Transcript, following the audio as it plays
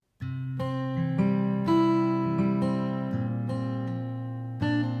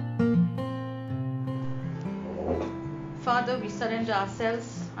Father, we surrender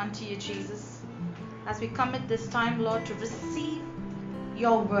ourselves unto you, Jesus, as we commit this time, Lord, to receive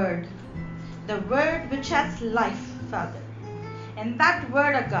your word, the word which has life, Father. And that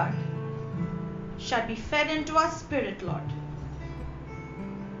word of God shall be fed into our spirit, Lord,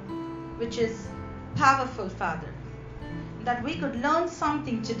 which is powerful, Father, that we could learn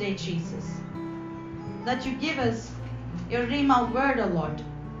something today, Jesus, that you give us your Rhema word, O Lord,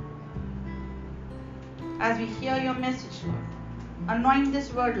 as we hear your message, Lord. Anoint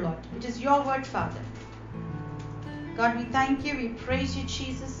this word, Lord, which is your word, Father. God, we thank you, we praise you,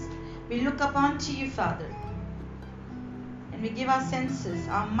 Jesus. We look up unto you, Father, and we give our senses,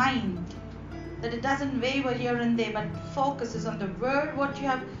 our mind, that it doesn't waver here and there, but focuses on the word, what you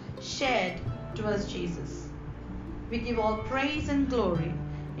have shared to us, Jesus. We give all praise and glory.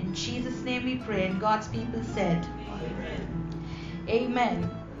 In Jesus' name we pray, and God's people said, Amen. Amen.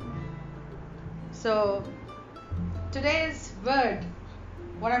 So, today's word,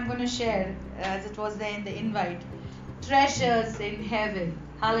 what I'm going to share, as it was there in the invite, treasures in heaven.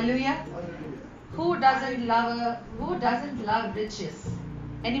 Hallelujah. Who doesn't love riches?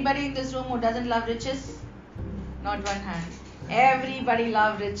 Anybody in this room who doesn't love riches? Not one hand. Everybody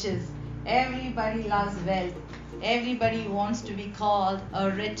loves riches. Everybody loves wealth. Everybody wants to be called a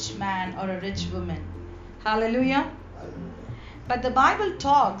rich man or a rich woman. Hallelujah. But the Bible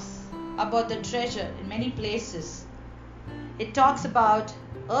talks about the treasure in many places. It talks about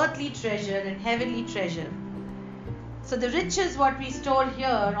earthly treasure and heavenly treasure. So the riches what we store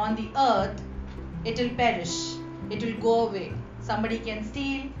here on the earth, it will perish. It will go away. Somebody can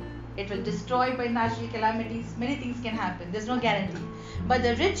steal. It will destroy by natural calamities. Many things can happen. There's no guarantee. But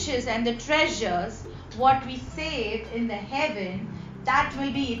the riches and the treasures, what we save in the heaven, that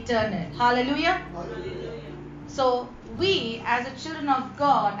will be eternal. Hallelujah. Hallelujah. So we, as the children of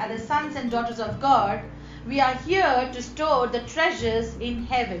God, as the sons and daughters of God, we are here to store the treasures in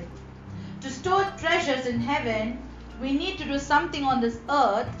heaven. To store treasures in heaven, we need to do something on this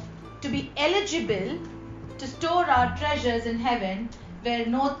earth to be eligible to store our treasures in heaven, where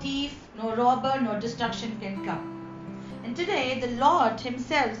no thief, no robber, no destruction can come. And today the Lord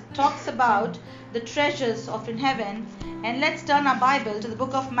himself talks about the treasures of in heaven. And let's turn our Bible to the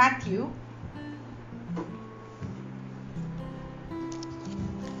book of Matthew.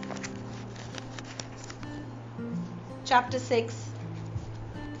 Chapter 6.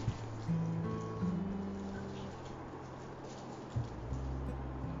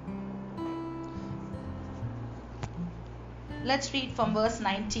 Let's read from verse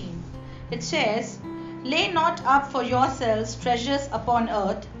 19. It says, "Lay not up for yourselves treasures upon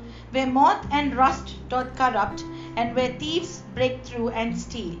earth, where moth and rust doth corrupt, and where thieves break through and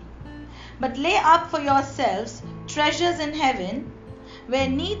steal. But lay up for yourselves treasures in heaven, where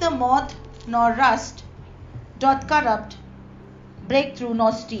neither moth nor rust doth corrupt, break through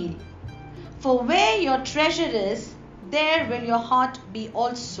nor steal. For where your treasure is, there will your heart be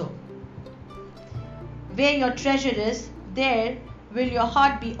also." Where your treasure is, there will your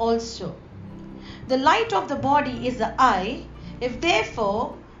heart be also. "The light of the body is the eye. If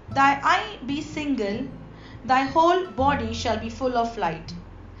therefore thy eye be single, thy whole body shall be full of light.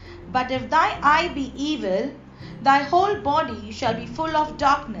 But if thy eye be evil, thy whole body shall be full of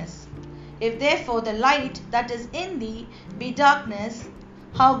darkness. If therefore the light that is in thee be darkness,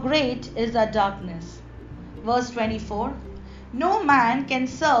 how great is that darkness?" Verse 24. "No man can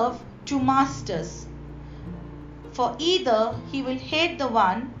serve two masters, for either he will hate the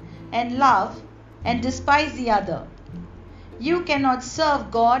one and love and despise the other. You cannot serve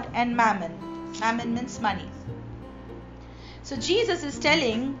God and mammon." Mammon means money. So Jesus is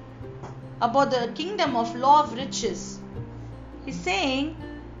telling about the kingdom of law of riches. He's saying,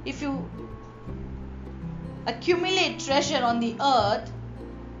 if you accumulate treasure on the earth,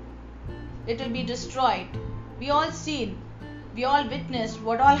 it will be destroyed. We all seen, we all witnessed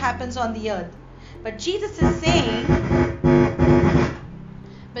what all happens on the earth. But Jesus is saying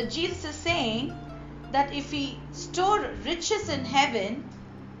that if we store riches in heaven,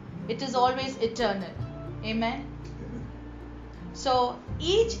 it is always eternal. Amen. So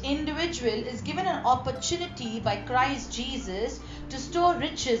each individual is given an opportunity by Christ Jesus to store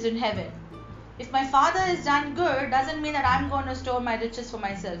riches in heaven. If my Father has done good, doesn't mean that I'm going to store my riches for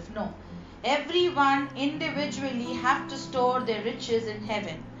myself. No. Everyone individually have to store their riches in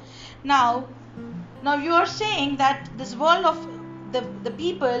heaven. Now you are saying that this world of the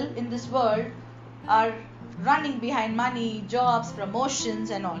people in this world are running behind money, jobs, promotions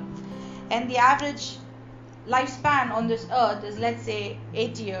and all. And the average lifespan on this earth is, let's say,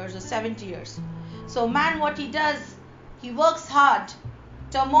 80 years or 70 years. So man, what he does, he works hard,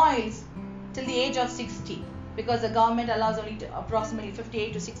 toils till the age of 60. because the government allows only approximately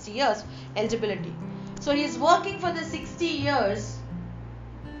 58 to 60 years eligibility. So he is working for the 60 years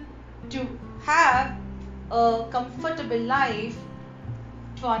to have a comfortable life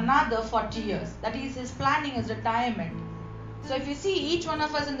for another 40 years. That is his planning, his retirement. So if you see, each one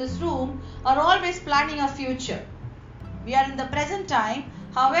of us in this room are always planning our future. We are in the present time,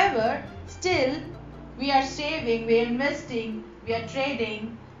 however, still we are saving, we are investing, we are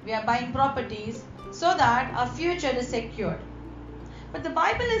trading, we are buying properties so that our future is secured. But the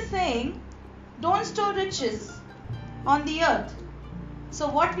Bible is saying, don't store riches on the earth. So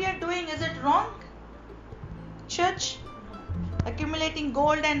what we are doing, is it wrong? Church, accumulating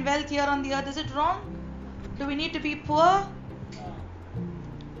gold and wealth here on the earth, is it wrong? Do we need to be poor?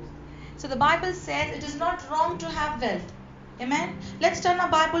 So the Bible says it is not wrong to have wealth. Amen. Let's turn our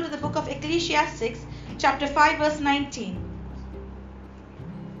Bible to the book of Ecclesiastes, chapter 5, verse 19.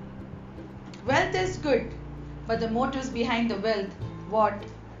 Wealth is good, but the motives behind the wealth, what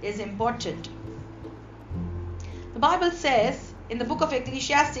is important? The Bible says in the book of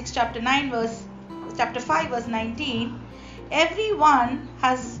Ecclesiastes, chapter 5, verse 19, everyone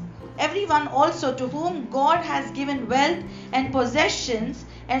also to whom God has given wealth and possessions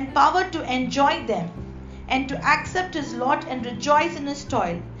and power to enjoy them, and to accept his lot and rejoice in his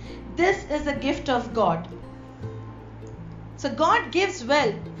toil. This is a gift of God. So God gives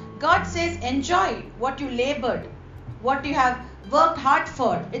wealth. God says, enjoy what you labored, what you have worked hard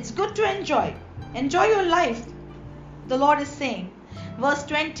for. It's good to enjoy. Enjoy your life, the Lord is saying. Verse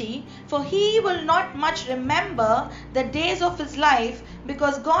 20, for he will not much remember the days of his life,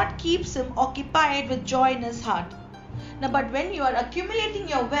 because God keeps him occupied with joy in his heart. Now, but when you are accumulating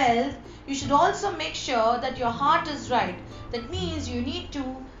your wealth, you should also make sure that your heart is right. That means you need to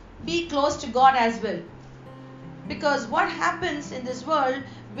be close to God as well. Because what happens in this world,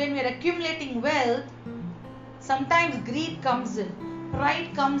 when we are accumulating wealth, sometimes greed comes in,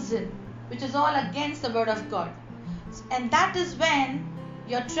 pride comes in, which is all against the word of God. And that is when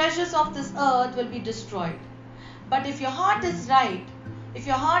your treasures of this earth will be destroyed. But if your heart is right, if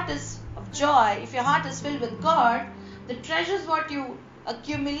your heart is of joy, if your heart is filled with God, the treasures what you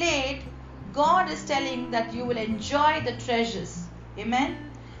accumulate, God is telling that you will enjoy the treasures. Amen.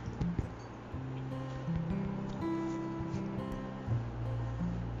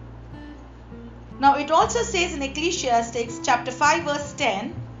 Now it also says in Ecclesiastes chapter 5 verse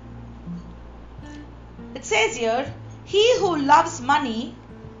 10, it says here, he who loves money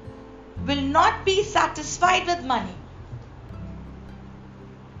will not be satisfied with money.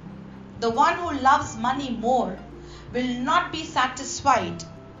 The one who loves money more will not be satisfied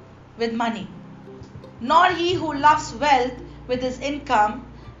with money, nor he who loves wealth with his income.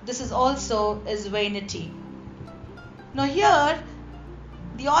 This is also is vanity. Now here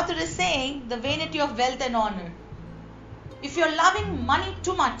the author is saying the vanity of wealth and honor. If you're loving money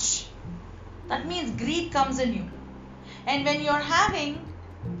too much, that means greed comes in you. And when you're having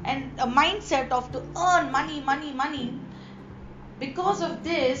a mindset of to earn money, because of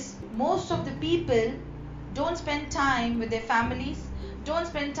this, most of the people don't spend time with their families, don't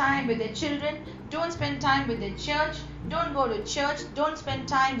spend time with their children, don't spend time with their church, don't go to church, don't spend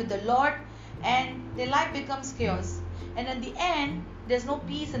time with the Lord, and their life becomes chaos. And at the end, there's no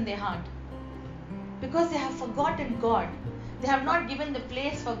peace in their heart. Because they have forgotten God. They have not given the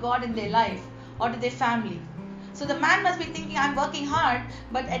place for God in their life or to their family. So the man must be thinking, I'm working hard,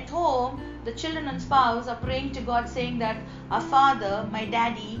 but at home, the children and spouse are praying to God saying that our father, my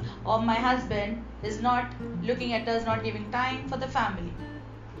daddy or my husband is not looking at us, not giving time for the family.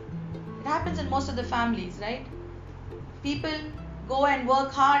 It happens in most of the families, right? People go and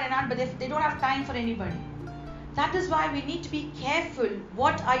work hard but they don't have time for anybody. That is why we need to be careful.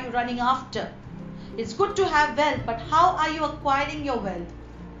 What are you running after? It's good to have wealth, but how are you acquiring your wealth?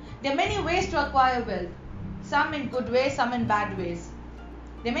 There are many ways to acquire wealth. Some in good ways, some in bad ways.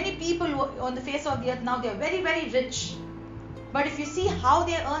 There are many people on the face of the earth now, they are very, very rich. But if you see how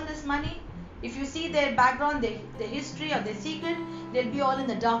they earn this money, if you see their background, their history or their secret, they'll be all in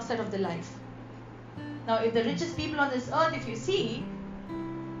the dark side of their life. Now, if the richest people on this earth, if you see,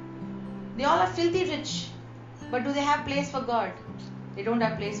 they all are filthy rich. But do they have place for God? They don't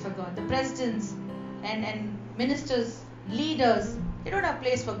have place for God. The presidents and ministers, leaders, they don't have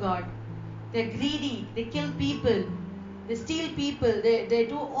place for God. They're greedy. They kill people. They steal people. They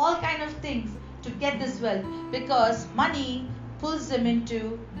do all kind of things to get this wealth because money pulls them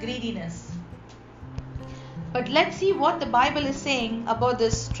into greediness. But let's see what the Bible is saying about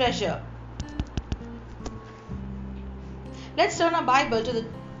this treasure. Let's turn our Bible to the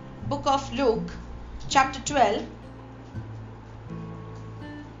book of Luke, chapter 12.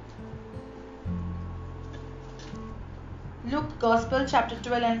 Luke Gospel chapter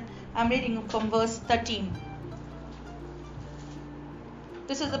 12, and I'm reading from verse 13.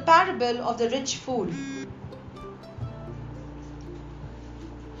 This is the parable of the rich fool.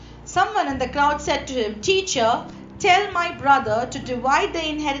 Someone in the crowd said to him, "Teacher, tell my brother to divide the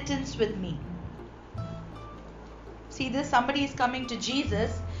inheritance with me." See this? Somebody is coming to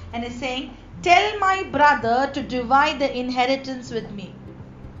Jesus and is saying, "Tell my brother to divide the inheritance with me."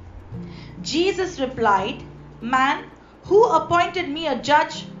 Jesus replied, "Man, who appointed me a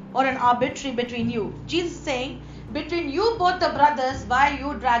judge or an arbiter between you?" Jesus is saying, between you both the brothers, why are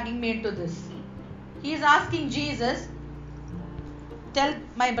you dragging me into this? He is asking Jesus, tell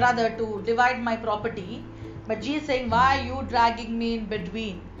my brother to divide my property. But Jesus is saying, why are you dragging me in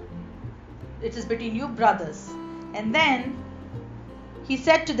between? It is between you brothers. And then he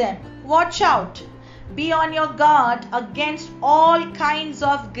said to them, "Watch out. Be on your guard against all kinds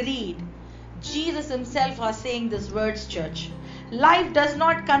of greed." Jesus himself was saying these words, church. Life does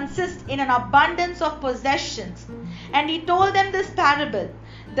not consist in an abundance of possessions. And he told them this parable.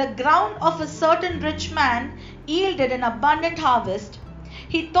 The ground of a certain rich man yielded an abundant harvest.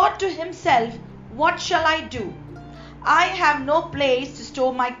 He thought to himself, "What shall I do? I have no place to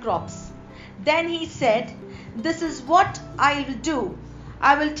store my crops." Then he said, "This is what I will do.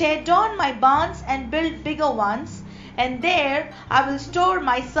 I will tear down my barns and build bigger ones, and there I will store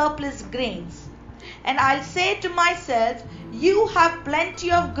my surplus grains. And I'll say to myself, you have plenty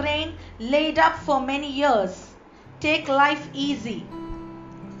of grain laid up for many years. Take life easy."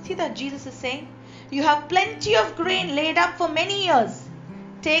 See that Jesus is saying, you have plenty of grain laid up for many years.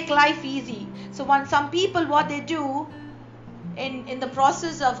 Take life easy. So when some people, what they do in the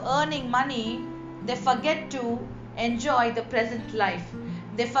process of earning money, they forget to enjoy the present life.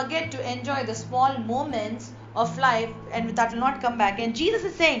 They forget to enjoy the small moments of life, and that will not come back. And Jesus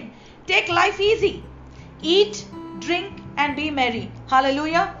is saying, take life easy. Eat, drink, and be merry.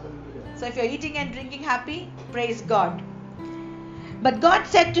 Hallelujah. So if you're eating and drinking happy, praise God. But God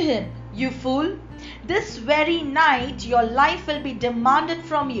said to him, "You fool, this very night your life will be demanded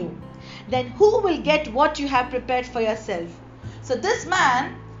from you. Then who will get what you have prepared for yourself?" So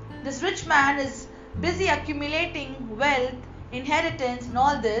this rich man is busy accumulating wealth, inheritance and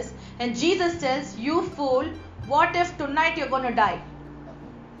all this. And Jesus tells, "You fool, what if tonight you're going to die?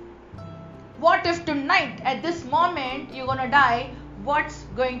 What if tonight, at this moment, you're going to die? What's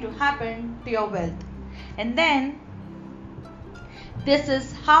going to happen to your wealth?" And then, this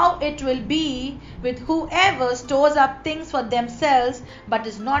is how it will be with whoever stores up things for themselves but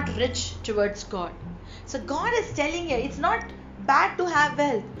is not rich towards God. So God is telling you, it's not bad to have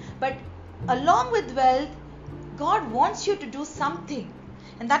wealth, but along with wealth, God wants you to do something.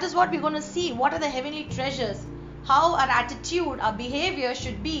 And that is what we're going to see. What are the heavenly treasures? How our attitude, our behavior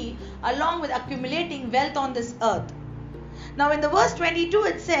should be along with accumulating wealth on this earth. Now in the verse 22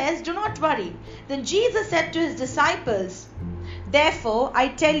 it says, "Do not worry." Then Jesus said to his disciples, "Therefore I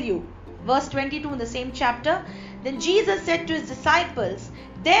tell you," verse 22 in the same chapter, then Jesus said to his disciples,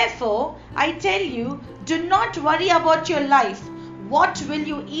 "Therefore I tell you, do not worry about your life, what will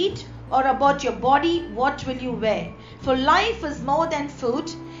you eat, or about your body, what will you wear? For life is more than food,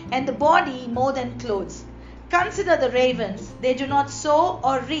 and the body more than clothes. Consider the ravens. They do not sow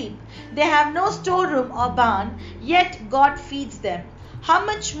or reap. They have no storeroom or barn, yet God feeds them. How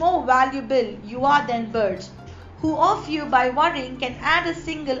much more valuable you are than birds? Who of you by worrying can add a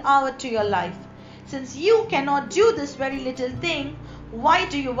single hour to your life? Since you cannot do this very little thing, why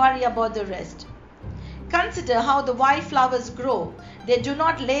do you worry about the rest? Consider how the wildflowers grow. They do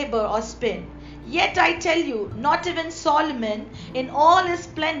not labor or spin. Yet I tell you, not even Solomon in all his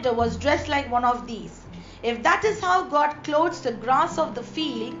splendor was dressed like one of these. If that is how God clothes the grass of the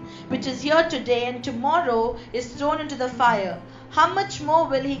field, which is here today and tomorrow is thrown into the fire, how much more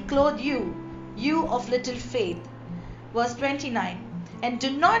will he clothe you, you of little faith?" Verse 29. "And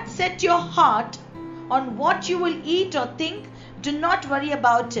do not set your heart on what you will eat or think. Do not worry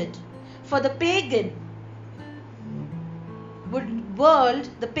about it. For the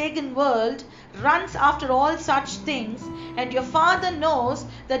pagan world runs after all such things, and your Father knows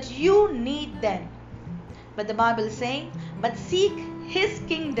that you need them. But the Bible is saying, but seek his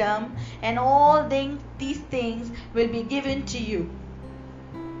kingdom, and all these things will be given to you."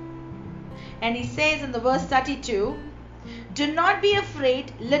 And he says in the verse 32, "Do not be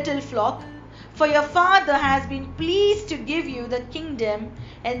afraid, little flock, for your Father has been pleased to give you the kingdom,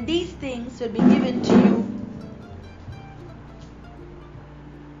 and these things will be given to you."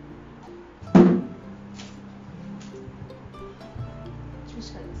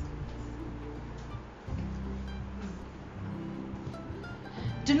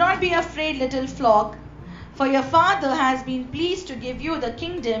 Do not be afraid, little flock, For your Father has been pleased to give you the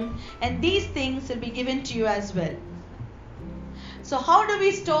kingdom, and these things will be given to you as well. So how do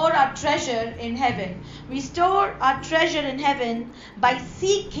we store our treasure in heaven? We store our treasure in heaven by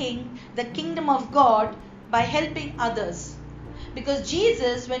seeking the kingdom of God, by helping others. Because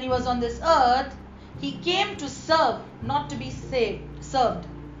Jesus, when he was on this earth, he came to serve, not to be served.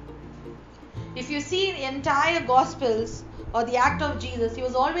 If you see the entire Gospels or the act of Jesus, he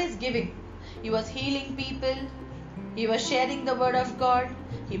was always giving. He was healing people. He was sharing the word of God.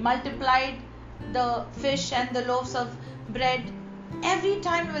 He multiplied the fish and the loaves of bread. Every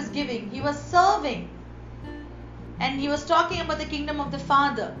time he was giving, he was serving. And he was talking about the kingdom of the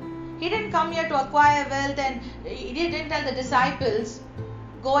Father. He didn't come here to acquire wealth, and he didn't tell the disciples,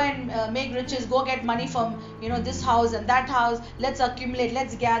 go and make riches, go get money from this house and that house, let's accumulate,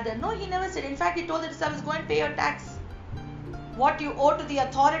 let's gather. No, he never said. In fact, he told the disciples, go and pay your tax. What you owe to the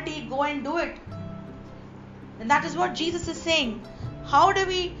authority, go and do it. And that is what Jesus is saying. How do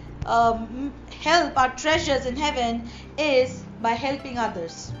we help our treasures in heaven? Is by helping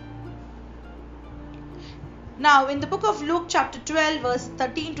others. Now, in the book of Luke chapter 12 verse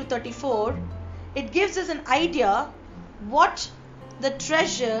 13 to 34, it gives us an idea what the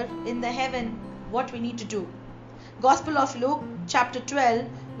treasure in the heaven, what we need to do. Gospel of Luke chapter 12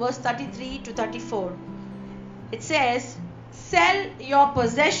 verse 33 to 34. It says, sell your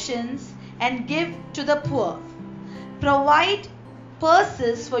possessions and give to the poor. Provide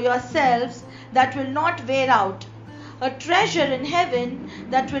purses for yourselves that will not wear out, a treasure in heaven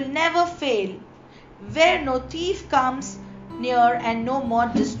that will never fail, where no thief comes near and no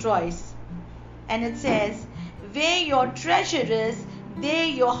moth destroys. And it says, where your treasure is, there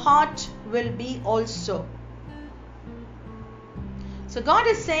your heart will be also. So God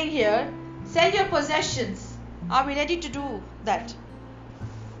is saying here, sell your possessions. Are we ready to do that?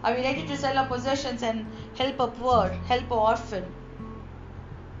 Are we ready to sell our possessions and help a poor, help an orphan?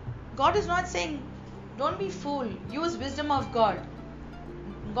 God is not saying, don't be fool, use wisdom of God.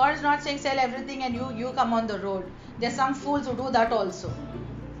 God is not saying sell everything and you come on the road. There are some fools who do that also.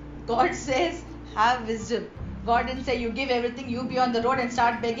 God says have wisdom. God didn't say you give everything, you be on the road and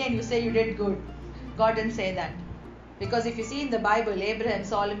start begging and you say you did good. God didn't say that. Because if you see in the Bible, Abraham,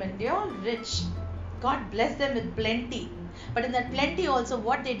 Solomon, they're all rich. God blessed them with plenty. But in that plenty also,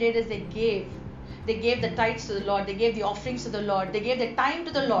 what they did is they gave. They gave the tithes to the Lord. They gave the offerings to the Lord. They gave their time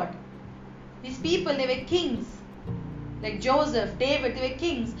to the Lord. These people, they were kings. Like Joseph, David, they were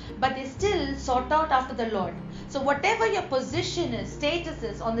kings. But they still sought out after the Lord. So whatever your position is, status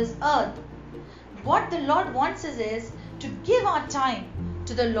is on this earth, what the Lord wants us is to give our time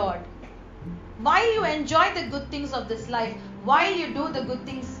to the Lord. While you enjoy the good things of this life, while you do the good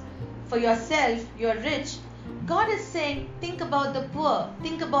things for yourself, you're rich, God is saying, think about the poor,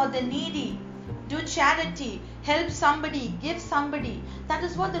 think about the needy, do charity, help somebody, give somebody. That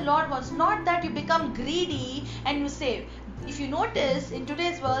is what the Lord wants. Not that you become greedy and you save. If you notice, in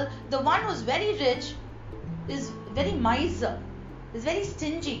today's world, the one who's very rich is very miser, is very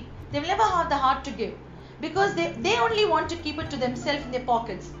stingy. They will never have the heart to give because they only want to keep it to themselves in their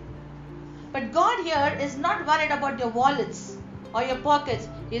pockets. But God here is not worried about your wallets or your pockets.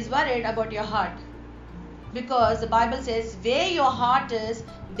 He is worried about your heart. Because the Bible says, where your heart is,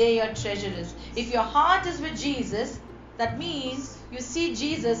 there your treasure is. If your heart is with Jesus, that means you see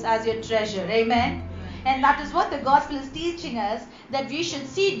Jesus as your treasure. Amen? And that is what the gospel is teaching us, that we should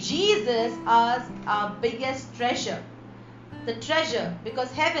see Jesus as our biggest treasure. The treasure,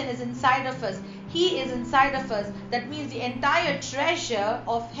 because heaven is inside of us. He is inside of us. That means the entire treasure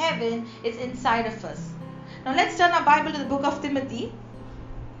of heaven is inside of us. Now let's turn our Bible to the book of Timothy.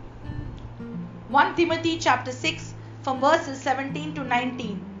 1 Timothy chapter 6 from verses 17 to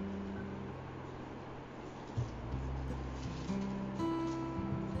 19.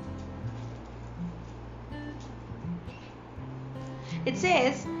 It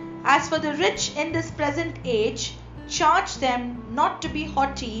says, as for the rich in this present age, charge them not to be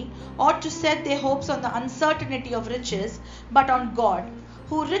haughty or to set their hopes on the uncertainty of riches, but on God,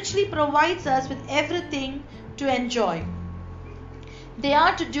 who richly provides us with everything to enjoy. They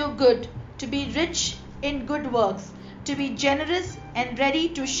are to do good, to be rich in good works, to be generous and ready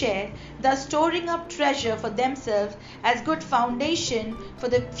to share, thus storing up treasure for themselves as good foundation for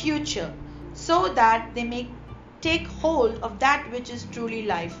the future, so that they may take hold of that which is truly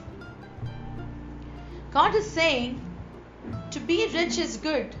life. God is saying to be rich is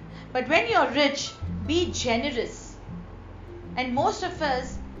good, but when you're rich, be generous. And most of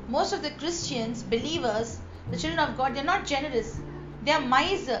us, most of the Christians, believers, the children of God, they're not generous. They are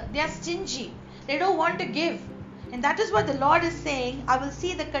miser, they are stingy, they don't want to give. And that is what the Lord is saying, I will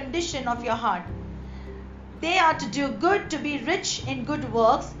see the condition of your heart. They are to do good, to be rich in good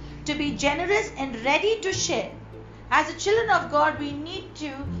works, to be generous and ready to share. As the children of God, we need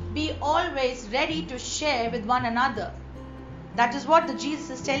to be always ready to share with one another. That is what the Jesus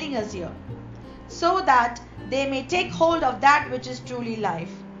is telling us here. So that they may take hold of that which is truly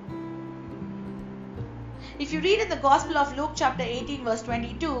life. If you read in the Gospel of Luke chapter 18 verse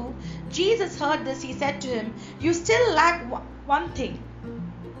 22, Jesus heard this. He said to him, "You still lack one thing.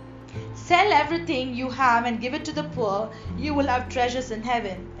 Sell everything you have and give it to the poor. You will have treasures in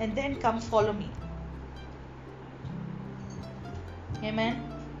heaven. And then come follow me." Amen.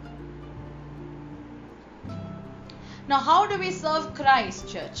 Now, how do we serve Christ,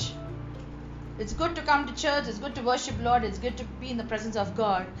 church? It's good to come to church, it's good to worship Lord, it's good to be in the presence of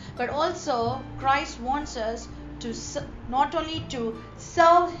God. But also, Christ wants us to not only to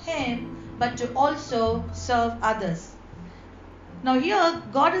serve Him, but to also serve others. Now here,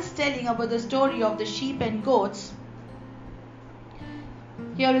 God is telling about the story of the sheep and goats.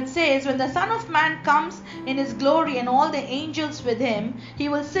 Here it says, "When the Son of Man comes in His glory and all the angels with Him, He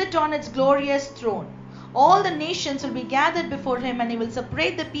will sit on His glorious throne. All the nations will be gathered before Him, and He will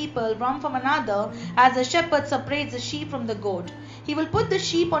separate the people one from another as a shepherd separates the sheep from the goat. He will put the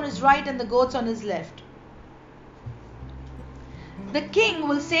sheep on His right and the goats on His left. The King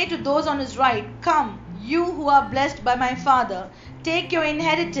will say to those on His right, 'Come, you who are blessed by my Father, take your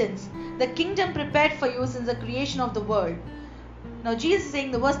inheritance, the kingdom prepared for you since the creation of the world.'" Now Jesus is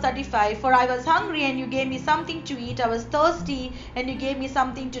saying the verse 35, "For I was hungry and you gave me something to eat. I was thirsty and you gave me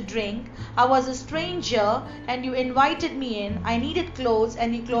something to drink. I was a stranger and you invited me in. I needed clothes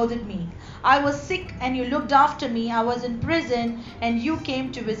and you clothed me. I was sick and you looked after me. I was in prison and you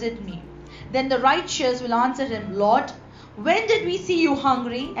came to visit me." Then the righteous will answer Him, "Lord, when did we see you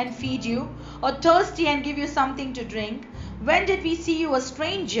hungry and feed you, or thirsty and give you something to drink? When did we see you a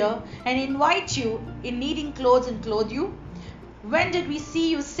stranger and invite you in needing clothes and clothe you? When did we see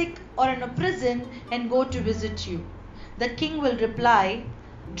you sick or in a prison and go to visit you?" The King will reply,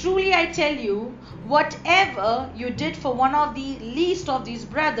 "Truly I tell you, whatever you did for one of the least of these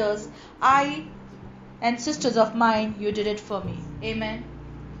brothers and sisters of mine, you did it for me." Amen.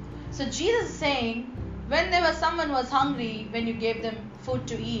 So Jesus is saying, when there was someone who was hungry, when you gave them food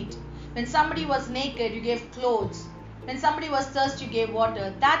to eat. When somebody was naked, you gave clothes. When somebody was thirsty, you gave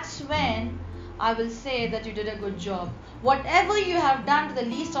water. That's when I will say that you did a good job. Whatever you have done to the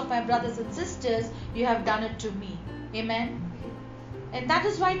least of my brothers and sisters, you have done it to me. Amen. And that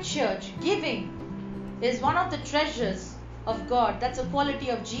is why, church, giving is one of the treasures of God. That's a quality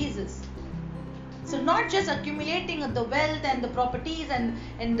of Jesus. So not just accumulating the wealth and the properties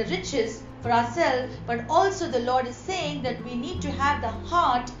and the riches for ourselves, but also the Lord is saying that we need to have the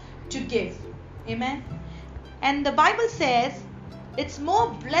heart to give. Amen. And the Bible says it's more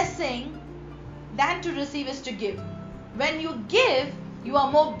blessing than to receive is to give. When you give, you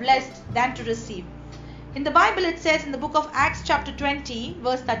are more blessed than to receive. In the Bible it says in the book of Acts chapter 20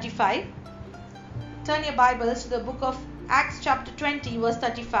 verse 35. Turn your Bibles to the book of Acts chapter 20 verse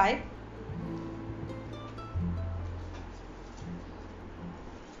 35.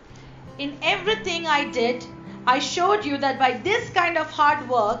 "In everything I did, I showed you that by this kind of hard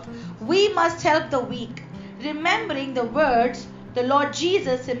work, we must help the weak, remembering the words the Lord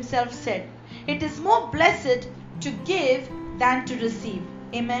Jesus Himself said. It is more blessed to give than to receive."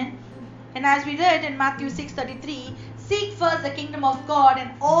 Amen. And as we read in Matthew 6:33, "Seek first the kingdom of God,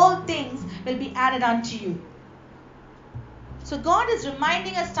 and all things will be added unto you." So God is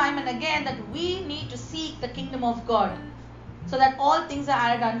reminding us time and again that we need to seek the kingdom of God, so that all things are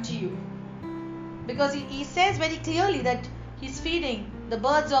added unto you. Because He says very clearly that He's feeding the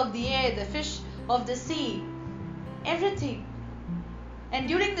birds of the air, the fish of the sea, everything. And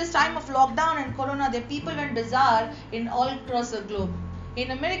during this time of lockdown and corona, the people went bizarre in all across the globe.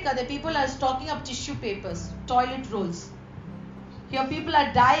 In America, the people are stocking up tissue papers, toilet rolls. Here people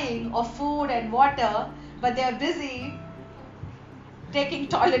are dying of food and water, but they are busy taking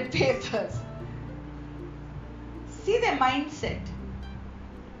toilet papers. See their mindset.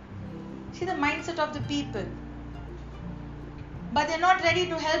 See the mindset of the people. But they're not ready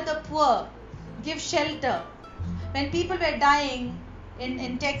to help the poor, give shelter. When people were dying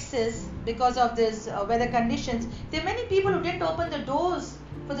in Texas because of this weather conditions, there are many people who didn't open the doors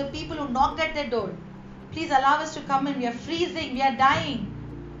for the people who knocked at their door. "Please allow us to come in. We are freezing. We are dying.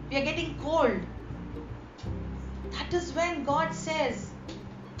 We are getting cold." That is when God says,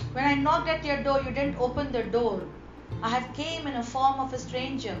 "When I knocked at your door, you didn't open the door. I have came in a form of a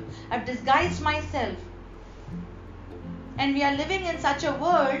stranger. I have disguised myself." And we are living in such a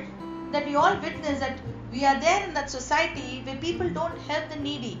world that we all witness that we are there in that society where people don't help the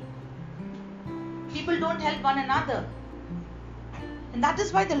needy. People don't help one another. And that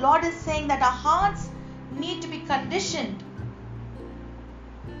is why the Lord is saying that our hearts need to be conditioned.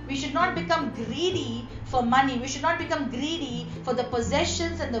 We should not become greedy for money. We should not become greedy for the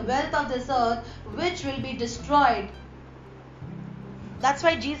possessions and the wealth of this earth, which will be destroyed. That's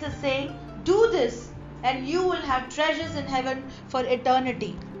why Jesus is saying, do this and you will have treasures in heaven for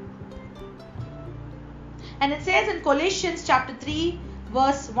eternity. And it says in Colossians chapter 3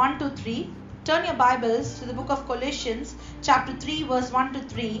 verse 1 to 3. Turn your Bibles to the book of Colossians chapter 3 verse 1 to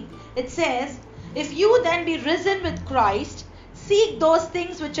 3. It says, if you then be risen with Christ, seek those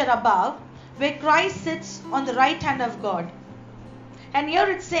things which are above, where Christ sits on the right hand of God. And here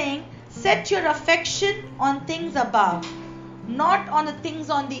it's saying, set your affection on things above, not on the things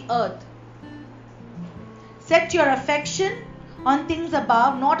on the earth. Set your affection on things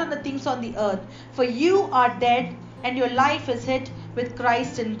above, not on the things on the earth. For you are dead, and your life is hid with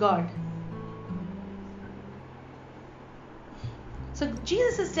Christ in God. So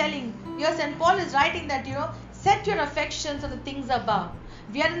Jesus is telling, here St. Paul is writing that, set your affections on the things above.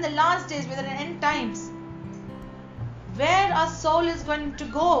 We are in the last days, we are in end times. Where our soul is going to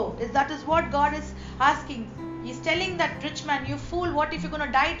go, that is what God is asking. He's telling that rich man, you fool, what if you're going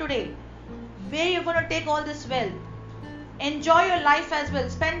to die today? Where are you going to take all this wealth? Enjoy your life as well.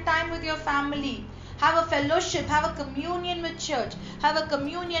 Spend time with your family. Have a fellowship. Have a communion with church. Have a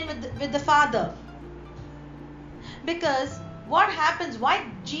communion with the Father. Because what happens, why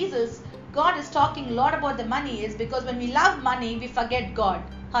God is talking a lot about the money is because when we love money, we forget God.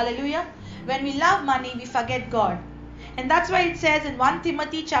 Hallelujah. When we love money, we forget God. And that's why it says in 1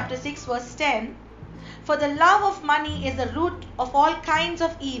 Timothy chapter 6 verse 10, for the love of money is the root of all kinds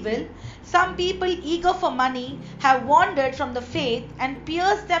of evil. Some people eager for money have wandered from the faith and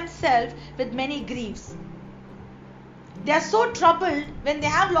pierced themselves with many griefs. They are so troubled when they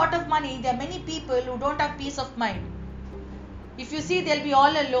have a lot of money. There are many people who don't have peace of mind. If you see, they'll be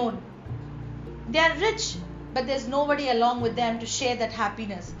all alone. They are rich, but there's nobody along with them to share that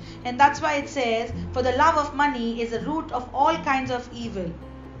happiness. And that's why it says, for the love of money is the root of all kinds of evil.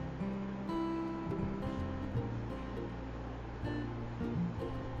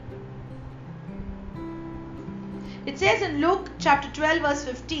 It says in Luke chapter 12 verse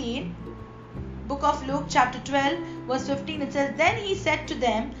 15, book of Luke chapter 12 verse 15, it says, then he said to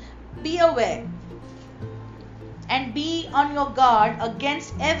them, be aware and be on your guard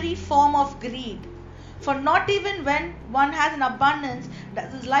against every form of greed. For not even when one has an abundance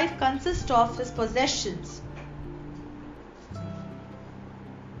does his life consist of his possessions.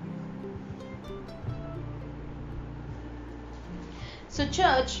 So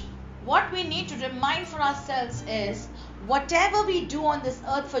church, what we need to remind for ourselves is, whatever we do on this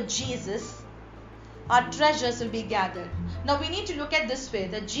earth for Jesus, our treasures will be gathered. Now we need to look at this way,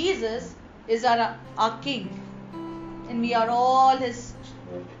 that Jesus is our King, and we are all his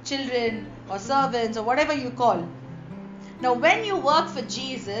children or servants or whatever you call. Now when you work for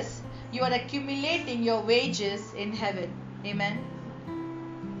Jesus, you are accumulating your wages in heaven. Amen.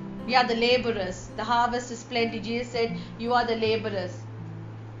 We are the laborers. The harvest is plenty. Jesus said, you are the laborers.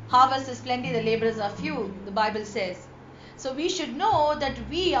 Harvest is plenty, the laborers are few, the Bible says. So we should know that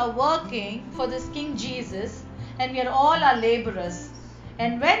we are working for this King Jesus, and we are all our laborers.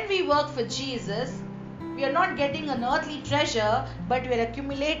 And when we work for Jesus, we are not getting an earthly treasure, but we are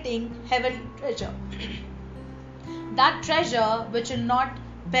accumulating heavenly treasure. That treasure which will not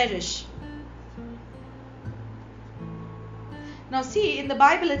perish. Now see, in the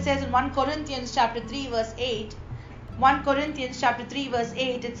Bible it says in 1 Corinthians chapter 3 verse 8, 1 Corinthians chapter 3 verse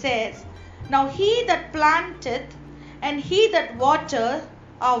 8, it says, now he that planteth and he that watereth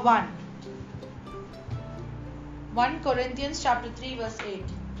are one. 1 Corinthians chapter 3 verse 8.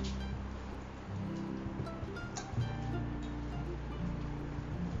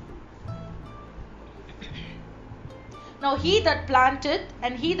 Now he that planteth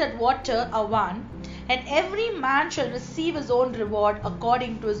and he that watereth are one, and every man shall receive his own reward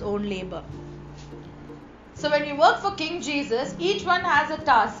according to his own labor. So when you work for King Jesus, each one has a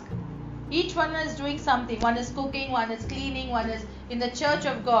task. Each one is doing something. One is cooking, one is cleaning, one is in the church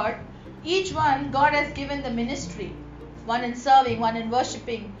of God. Each one, God has given the ministry. One in serving, one in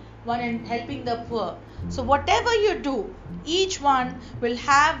worshipping, one in helping the poor. So whatever you do, each one will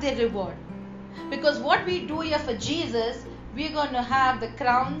have their reward. Because what we do here for Jesus, we're going to have the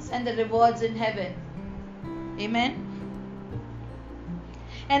crowns and the rewards in heaven. Amen.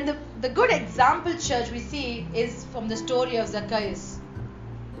 And the good example, church, we see is from the story of Zacchaeus.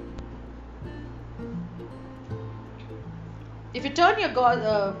 If you turn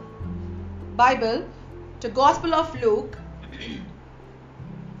your Bible to Gospel of Luke,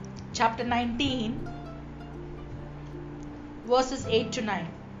 chapter 19, verses 8 to 9.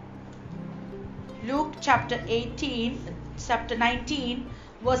 Luke chapter 19,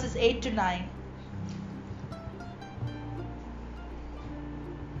 verses 8 to 9.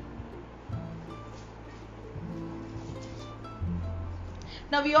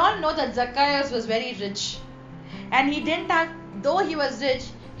 Now we all know that Zacchaeus was very rich, and though he was rich,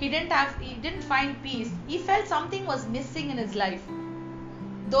 he didn't find peace. He felt something was missing in his life,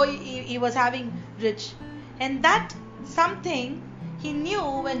 though he was having rich. And that something, he knew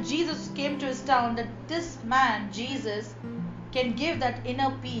when Jesus came to his town that this man, Jesus, can give that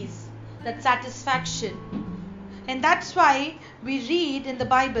inner peace, that satisfaction. And that's why we read in the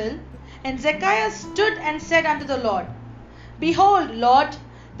Bible, and Zacchaeus stood and said unto the Lord, Behold, Lord,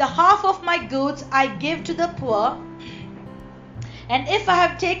 the half of my goods I give to the poor, and if I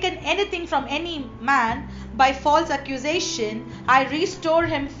have taken anything from any man by false accusation, I restore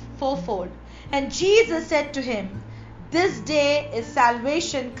him fourfold. And Jesus said to him, This day is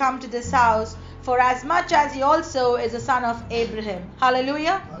salvation come to this house, for as much as he also is a son of Abraham.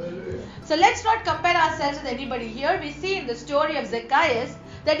 Hallelujah. Hallelujah. So let's not compare ourselves with anybody. Here we see in the story of Zacchaeus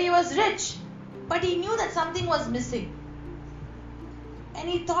that he was rich, but he knew that something was missing. And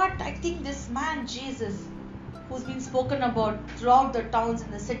he thought, I think this man Jesus, who's been spoken about throughout the towns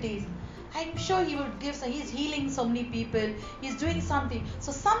and the cities, I'm sure he would give he's healing so many people, he's doing something.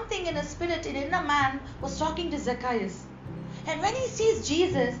 So something in his spirit, in inner man, was talking to Zacchaeus. And when he sees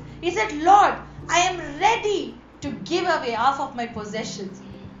Jesus, he said, Lord, I am ready to give away half of my possessions.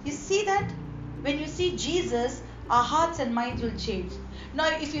 You see that? When you see Jesus, our hearts and minds will change. Now,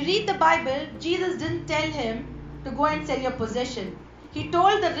 if you read the Bible, Jesus didn't tell him to go and sell your possession. He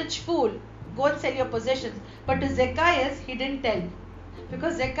told the rich fool, go and sell your possessions. But to Zacchaeus, he didn't tell.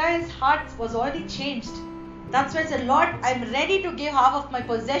 Because Zacchaeus' heart was already changed. That's why he said, Lord, I'm ready to give half of my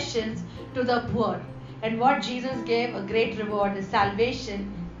possessions to the poor. And what Jesus gave, a great reward, is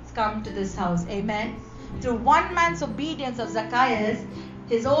salvation has come to this house. Amen. Through one man's obedience of Zacchaeus,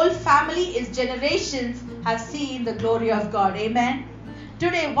 his whole family, his generations have seen the glory of God. Amen.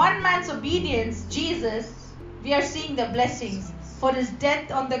 Today, one man's obedience, Jesus, we are seeing the blessings. For his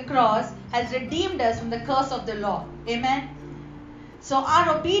death on the cross has redeemed us from the curse of the law. Amen. So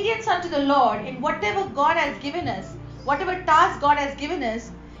our obedience unto the Lord in whatever God has given us, whatever task God has given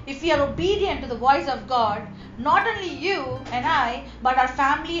us, if we are obedient to the voice of God, not only you and I, but our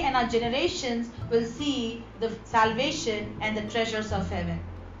family and our generations will see the salvation and the treasures of heaven.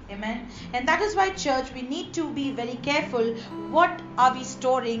 Amen. And that is why, church, we need to be very careful. What are we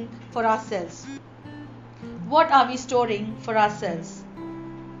storing for ourselves? What are we storing for ourselves?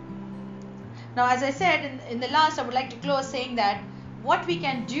 Now, as I said in the last, I would like to close saying that what we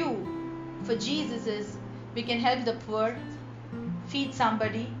can do for Jesus is we can help the poor, feed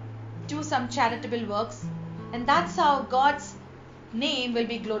somebody, do some charitable works, and that's how God's name will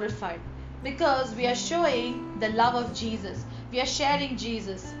be glorified, because we are showing the love of Jesus. We are sharing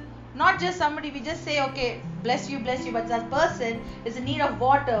Jesus. Not just somebody, we just say, okay, bless you, but that person is in need of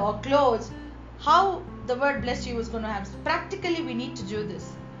water or clothes. How the word bless you is going to happen? Practically, we need to do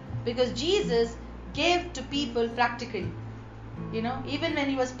this, because Jesus gave to people practically. You know, even when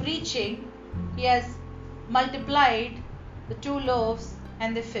he was preaching, he has multiplied the 2 loaves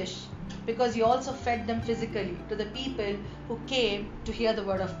and the fish, because he also fed them physically to the people who came to hear the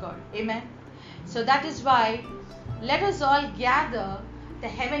word of God. Amen. So that is why let us all gather the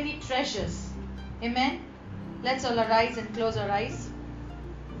heavenly treasures. Amen. Let's all arise and close our eyes.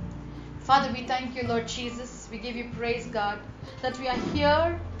 Father, we thank you, Lord Jesus. We give you praise, God, that we are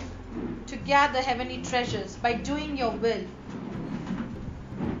here to gather heavenly treasures by doing your will.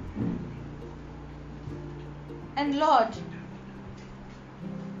 And Lord,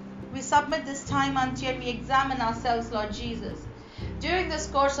 we submit this time unto you and we examine ourselves, Lord Jesus. During this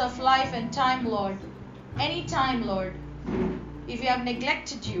course of life and time, Lord, any time, Lord, if we have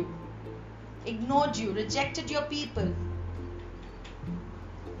neglected you, ignored you, rejected your people,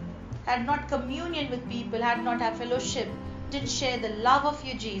 had not communion with people, had not had fellowship, didn't share the love of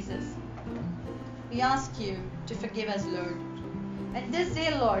you, Jesus, we ask you to forgive us, Lord. And this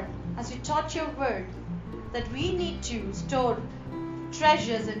day, Lord, as you taught your word, that we need to store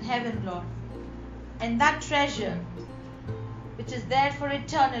treasures in heaven, Lord. And that treasure, which is there for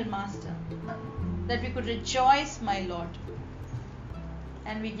eternal, Master, that we could rejoice, my Lord.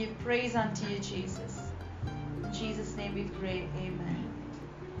 And we give praise unto you, Jesus. In Jesus' name we pray, amen.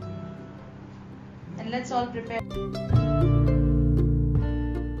 And let's all prepare.